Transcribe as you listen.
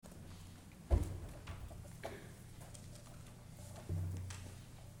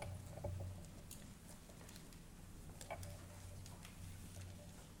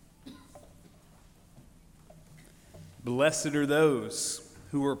Blessed are those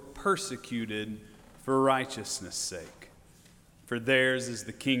who are persecuted for righteousness' sake, for theirs is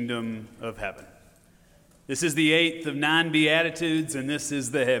the kingdom of heaven. This is the 8th of 9 Beatitudes, and this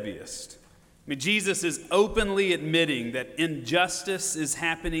is the heaviest. Jesus is openly admitting that injustice is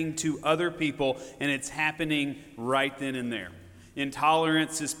happening to other people, and it's happening right then and there.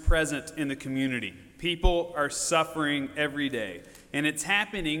 Intolerance is present in the community. People are suffering every day, and it's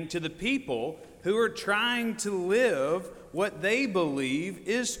happening to the people who are trying to live what they believe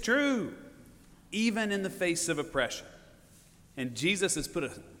is true, even in the face of oppression. And Jesus is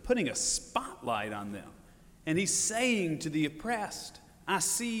putting a spotlight on them, and he's saying to the oppressed, I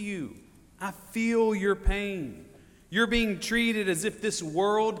see you. I feel your pain. You're being treated as if this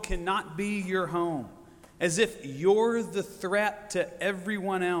world cannot be your home, as if you're the threat to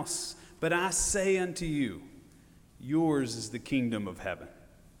everyone else. But I say unto you, yours is the kingdom of heaven.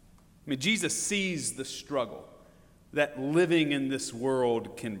 Jesus sees the struggle that living in this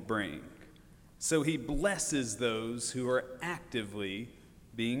world can bring. So he blesses those who are actively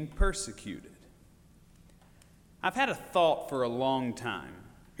being persecuted. I've had a thought for a long time.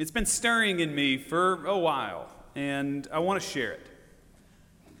 It's been stirring in me for a while, and I want to share it.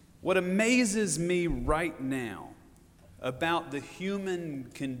 What amazes me right now about the human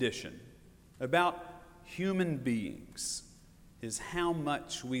condition, about human beings, is how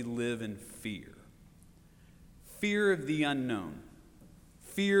much we live in fear. Fear of the unknown,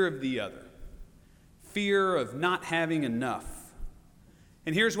 fear of the other, fear of not having enough.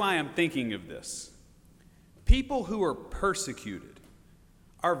 And here's why I'm thinking of this. People who are persecuted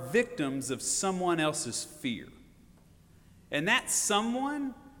are victims of someone else's fear. And that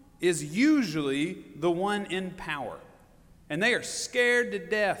someone is usually the one in power. And they are scared to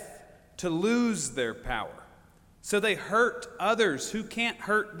death to lose their power. So they hurt others who can't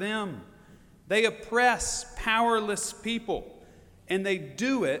hurt them. They oppress powerless people. And they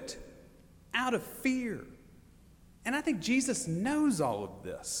do it out of fear. And I think Jesus knows all of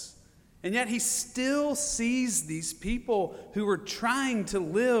this. And yet he still sees these people who are trying to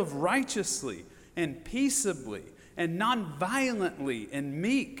live righteously and peaceably and nonviolently and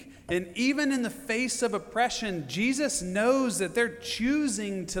meek. And even in the face of oppression, Jesus knows that they're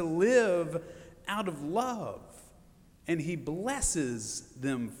choosing to live out of love. And he blesses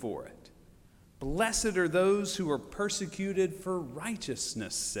them for it. Blessed are those who are persecuted for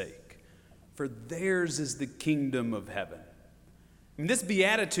righteousness' sake, for theirs is the kingdom of heaven. And this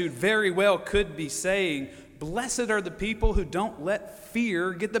beatitude very well could be saying, blessed are the people who don't let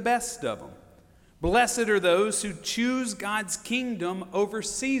fear get the best of them. Blessed are those who choose God's kingdom over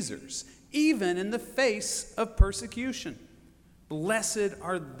Caesar's, even in the face of persecution. Blessed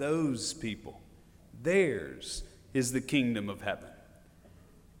are those people. Theirs is the kingdom of heaven.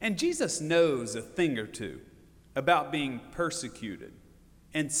 And Jesus knows a thing or two about being persecuted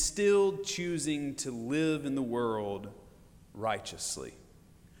and still choosing to live in the world righteously.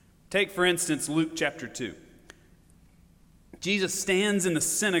 Take, for instance, Luke chapter 2. Jesus stands in the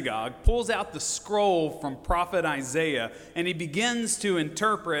synagogue, pulls out the scroll from prophet Isaiah, and he begins to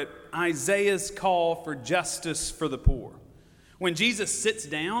interpret Isaiah's call for justice for the poor. When Jesus sits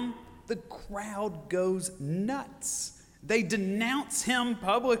down, the crowd goes nuts. They denounce him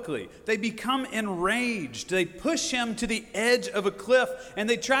publicly. They become enraged. They push him to the edge of a cliff, and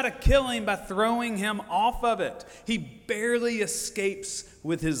they try to kill him by throwing him off of it. He barely escapes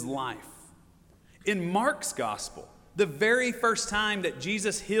with his life. In Mark's gospel, the very first time that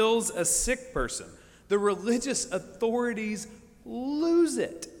Jesus heals a sick person, the religious authorities lose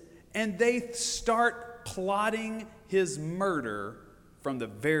it, and they start plotting his murder from the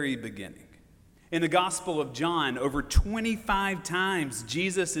very beginning. In the Gospel of John, over 25 times,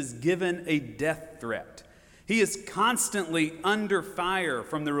 Jesus is given a death threat. He is constantly under fire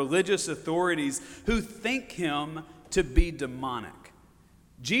from the religious authorities who think him to be demonic.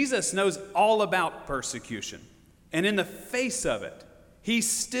 Jesus knows all about persecution, and in the face of it, he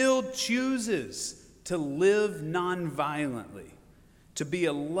still chooses to live nonviolently, to be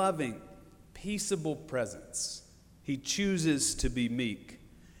a loving, peaceable presence. He chooses to be meek.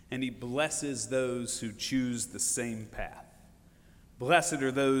 And he blesses those who choose the same path. Blessed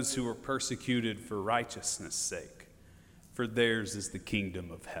are those who are persecuted for righteousness' sake, for theirs is the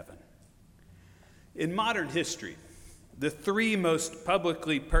kingdom of heaven. In modern history, the three most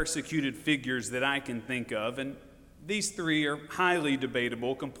publicly persecuted figures that I can think of, and these three are highly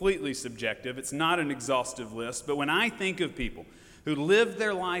debatable, completely subjective. It's not an exhaustive list, but when I think of people who lived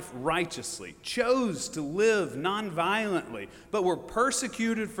their life righteously, chose to live nonviolently, but were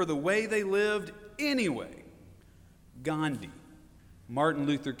persecuted for the way they lived anyway. Gandhi, Martin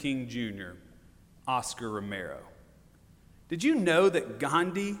Luther King Jr., Oscar Romero. Did you know that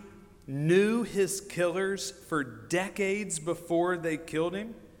Gandhi knew his killers for decades before they killed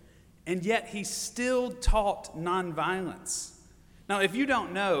him? And yet he still taught nonviolence. Now, if you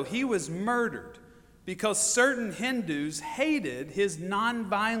don't know, he was murdered because certain Hindus hated his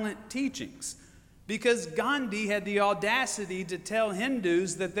nonviolent teachings, because Gandhi had the audacity to tell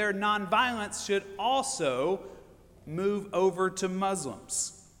Hindus that their nonviolence should also move over to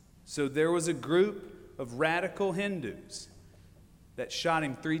Muslims. So there was a group of radical Hindus that shot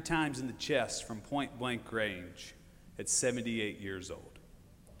him 3 times in the chest from point blank range at 78 years old.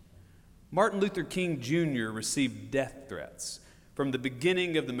 Martin Luther King Jr. received death threats from the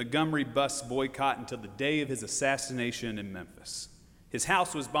beginning of the Montgomery bus boycott until the day of his assassination in Memphis. His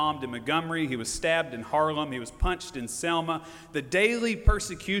house was bombed in Montgomery. He was stabbed in Harlem. He was punched in Selma. The daily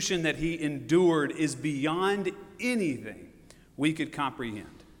persecution that he endured is beyond anything we could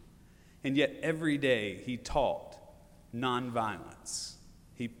comprehend. And yet every day he taught nonviolence.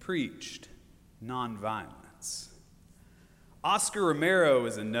 He preached nonviolence. Oscar Romero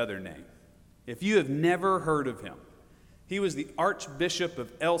is another name. If you have never heard of him, he was the Archbishop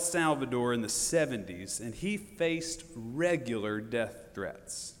of El Salvador in the 70s, and he faced regular death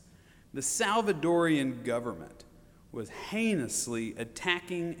threats. The Salvadorian government was heinously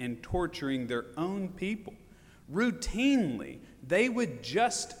attacking and torturing their own people. Routinely, they would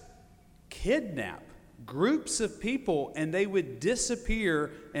just kidnap groups of people and they would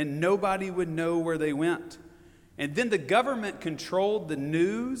disappear and nobody would know where they went. And then the government controlled the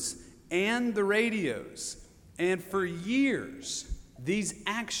news and the radios. And for years, these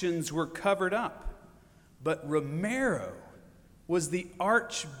actions were covered up. But Romero was the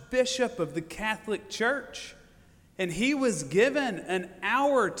Archbishop of the Catholic Church. And he was given an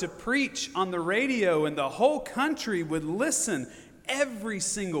hour to preach on the radio, and the whole country would listen every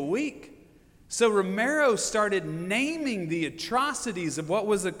single week. So Romero started naming the atrocities of what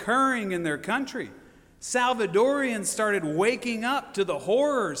was occurring in their country. Salvadorians started waking up to the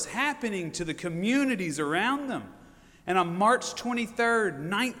horrors happening to the communities around them. And on March 23rd,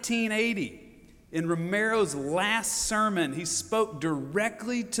 1980, in Romero's last sermon, he spoke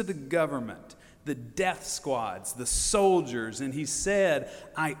directly to the government, the death squads, the soldiers, and he said,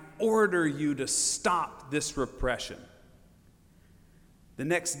 "I order you to stop this repression." The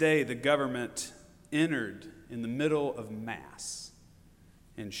next day, the government entered in the middle of Mass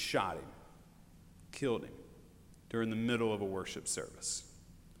and shot him. Killed him during the middle of a worship service.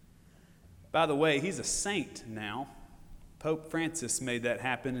 By the way, he's a saint now. Pope Francis made that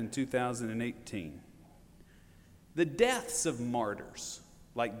happen in 2018. The deaths of martyrs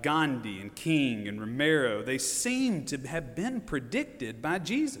like Gandhi and King and Romero, they seem to have been predicted by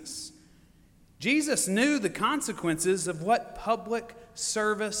Jesus. Jesus knew the consequences of what public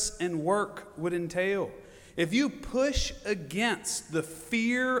service and work would entail. If you push against the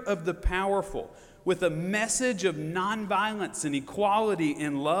fear of the powerful with a message of nonviolence and equality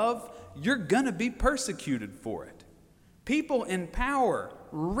and love, you're going to be persecuted for it. People in power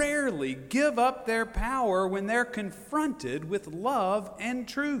rarely give up their power when they're confronted with love and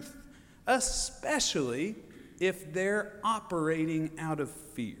truth, especially if they're operating out of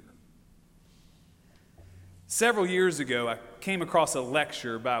fear. Several years ago, I came across a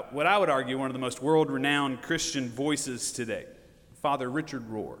lecture about what I would argue one of the most world-renowned Christian voices today, Father Richard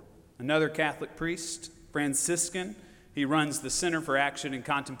Rohr. Another Catholic priest, Franciscan. He runs the Center for Action and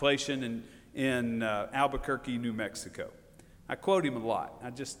Contemplation in Albuquerque, New Mexico. I quote him a lot. I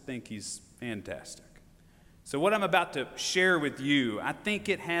just think he's fantastic. So what I'm about to share with you, I think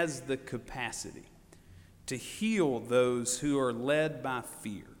it has the capacity to heal those who are led by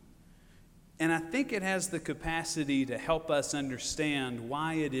fear. And I think it has the capacity to help us understand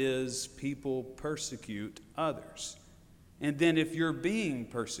why it is people persecute others. And then if you're being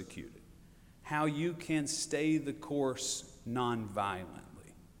persecuted, how you can stay the course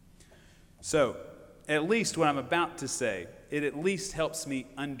nonviolently. So, at least what I'm about to say, it at least helps me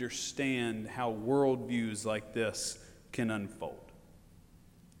understand how worldviews like this can unfold.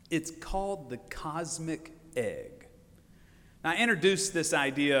 It's called the cosmic egg. Now, I introduced this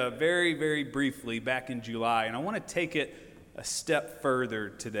idea very, very briefly back in July, and I want to take it a step further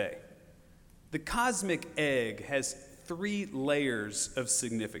today. The cosmic egg has 3 layers of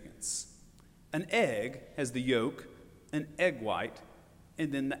significance. An egg has the yolk, an egg white,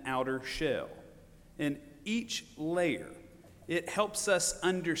 and then the outer shell. And each layer, it helps us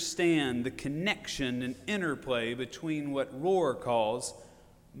understand the connection and interplay between what Rohr calls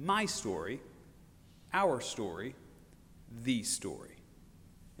my story, our story, the story.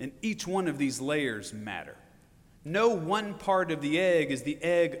 And each one of these layers matter. No one part of the egg is the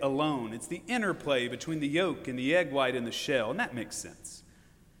egg alone. It's the interplay between the yolk and the egg white and the shell, and that makes sense.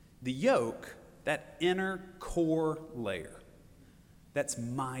 The yolk, that inner core layer, that's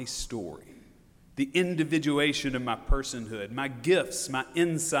my story. The individuation of my personhood, my gifts, my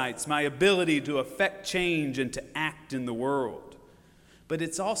insights, my ability to affect change and to act in the world. But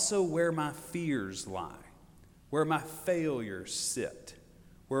it's also where my fears lie, where my failures sit,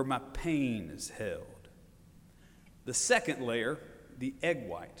 where my pain is held. The second layer, the egg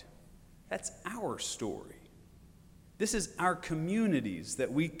white, that's our story. This is our communities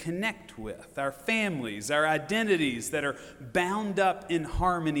that we connect with, our families, our identities that are bound up in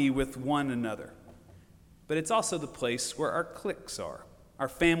harmony with one another. But it's also the place where our cliques are, our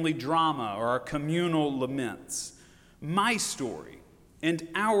family drama or our communal laments. My story and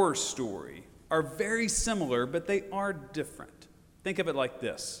our story are very similar, but they are different. Think of it like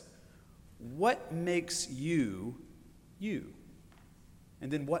this. What makes you, you?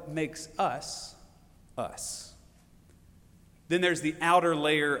 And then what makes us, us? Then there's the outer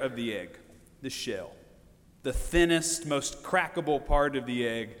layer of the egg, the shell. The thinnest, most crackable part of the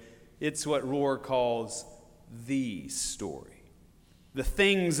egg. It's what Rohr calls the story. The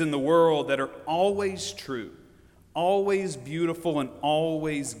things in the world that are always true, always beautiful, and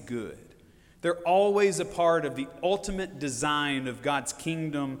always good. They're always a part of the ultimate design of God's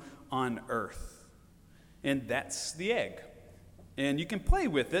kingdom on earth. And that's the egg. And you can play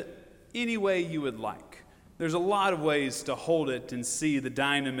with it any way you would like. There's a lot of ways to hold it and see the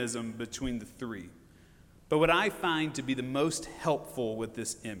dynamism between the three. But what I find to be the most helpful with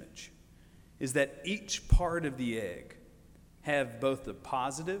this image is that each part of the egg have both a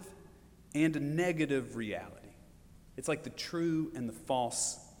positive and a negative reality. It's like the true and the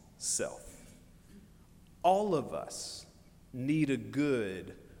false self. All of us need a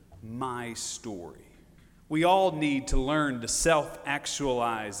good my story. We all need to learn to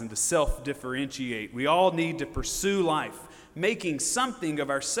self-actualize and to self-differentiate. We all need to pursue life, making something of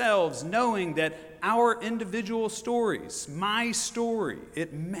ourselves, knowing that our individual stories, my story,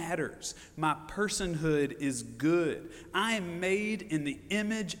 it matters. My personhood is good. I am made in the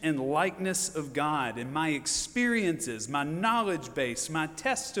image and likeness of God, and my experiences, my knowledge base, my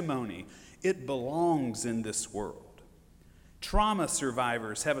testimony, it belongs in this world. Trauma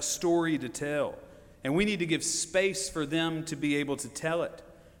survivors have a story to tell, and we need to give space for them to be able to tell it.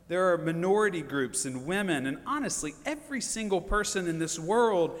 There are minority groups and women, and honestly, every single person in this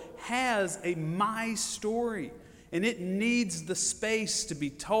world has a my story, and it needs the space to be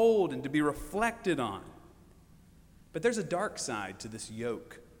told and to be reflected on. But there's a dark side to this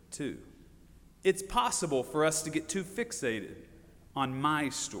yoke, too. It's possible for us to get too fixated on my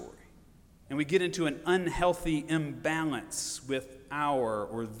story, and we get into an unhealthy imbalance with our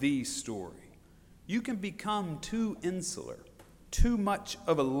or the story. You can become too insular, too much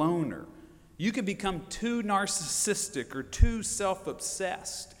of a loner. You can become too narcissistic or too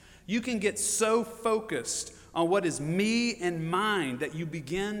self-obsessed. You can get so focused on what is me and mine that you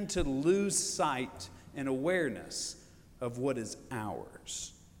begin to lose sight and awareness of what is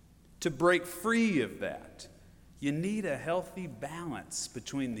ours. To break free of that, you need a healthy balance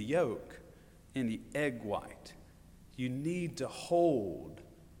between the yolk and the egg white. You need to hold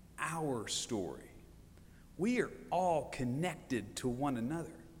our story. We are all connected to one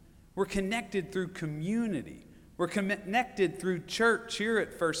another. We're connected through community. We're connected through church here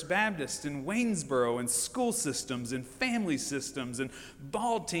at First Baptist in Waynesboro, and school systems and family systems and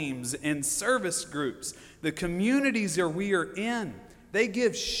ball teams and service groups. The communities that we are in, they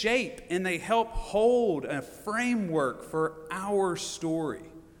give shape and they help hold a framework for our story.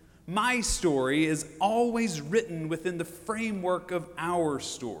 My story is always written within the framework of our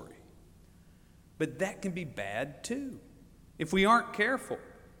story. But that can be bad too. If we aren't careful,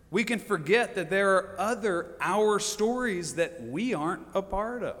 we can forget that there are other our stories that we aren't a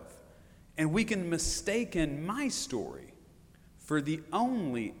part of. And we can mistake my story for the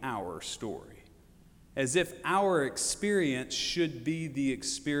only our story, as if our experience should be the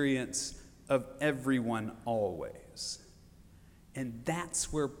experience of everyone always. And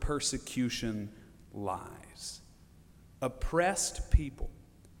that's where persecution lies. Oppressed people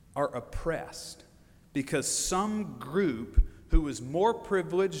are oppressed because some group who is more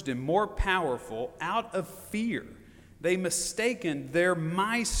privileged and more powerful, out of fear, they mistaken their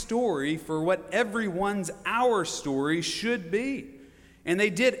my story for what everyone's our story should be. And they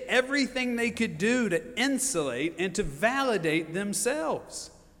did everything they could do to insulate and to validate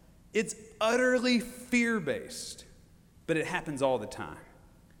themselves. It's utterly fear-based, but it happens all the time.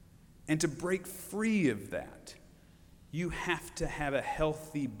 And to break free of that, you have to have a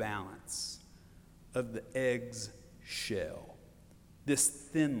healthy balance of the egg's shell, this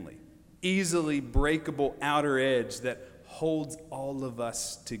thinly, easily breakable outer edge that holds all of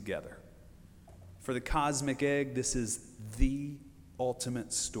us together. For the cosmic egg, this is the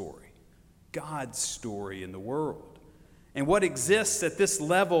ultimate story, God's story in the world. And what exists at this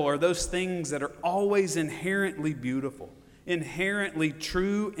level are those things that are always inherently beautiful, inherently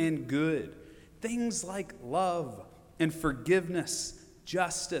true and good. Things like love and forgiveness,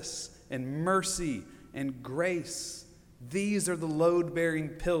 justice and mercy and grace. These are the load-bearing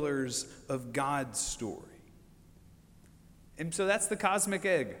pillars of God's story. And so that's the cosmic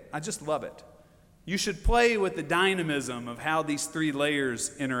egg. I just love it. You should play with the dynamism of how these three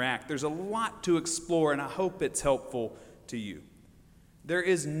layers interact. There's a lot to explore, and I hope it's helpful to you. There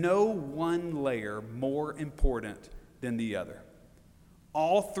is no one layer more important than the other.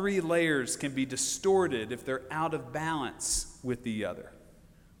 All three layers can be distorted if they're out of balance with the other.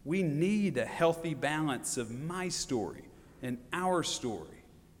 We need a healthy balance of my story and our story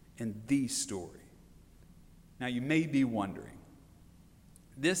and the story. Now, you may be wondering,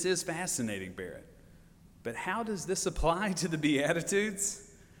 this is fascinating, Barrett, but how does this apply to the Beatitudes?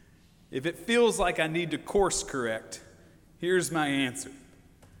 If it feels like I need to course correct, here's my answer.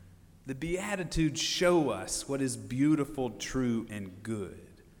 The Beatitudes show us what is beautiful, true, and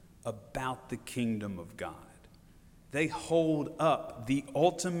good about the kingdom of God. They hold up the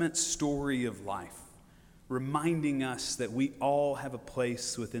ultimate story of life, reminding us that we all have a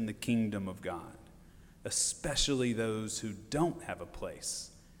place within the kingdom of God, especially those who don't have a place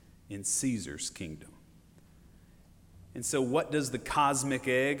in Caesar's kingdom. And so what does the cosmic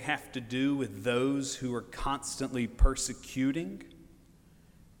egg have to do with those who are constantly persecuting?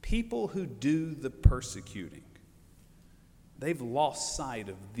 People who do the persecuting, they've lost sight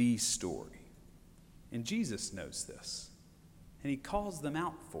of the story. And Jesus knows this, and he calls them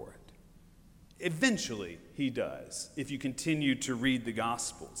out for it. Eventually, he does, if you continue to read the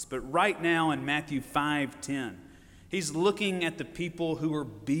Gospels. But right now in Matthew 5:10, he's looking at the people who are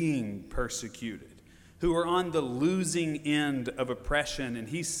being persecuted, who are on the losing end of oppression. And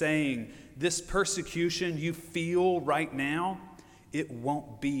he's saying, this persecution you feel right now, it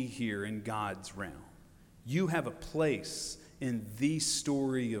won't be here in God's realm. You have a place in the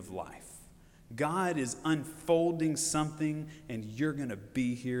story of life. God is unfolding something, and you're going to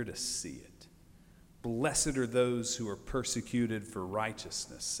be here to see it. Blessed are those who are persecuted for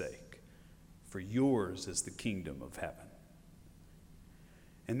righteousness' sake, for yours is the kingdom of heaven.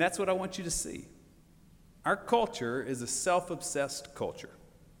 And that's what I want you to see. Our culture is a self-obsessed culture.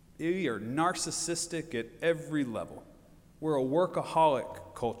 We are narcissistic at every level. We're a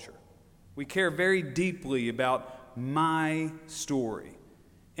workaholic culture. We care very deeply about my story.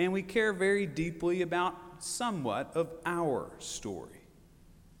 And we care very deeply about somewhat of our story.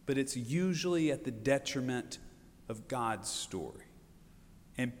 But it's usually at the detriment of God's story.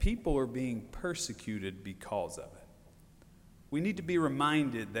 And people are being persecuted because of it. We need to be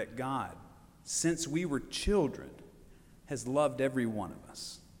reminded that God, since we were children, has loved every one of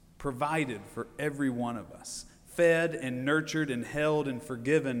us, provided for every one of us, fed and nurtured and held and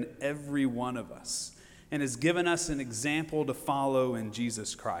forgiven every one of us, and has given us an example to follow in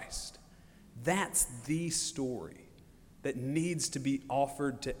Jesus Christ. That's the story that needs to be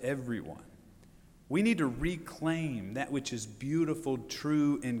offered to everyone. We need to reclaim that which is beautiful,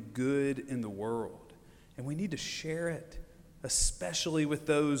 true, and good in the world. And we need to share it, especially with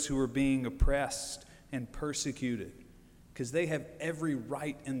those who are being oppressed and persecuted, because they have every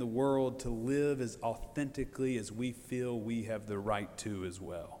right in the world to live as authentically as we feel we have the right to as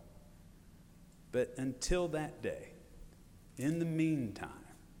well. But until that day, in the meantime,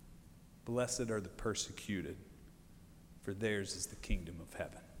 blessed are the persecuted, for theirs is the kingdom of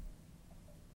heaven.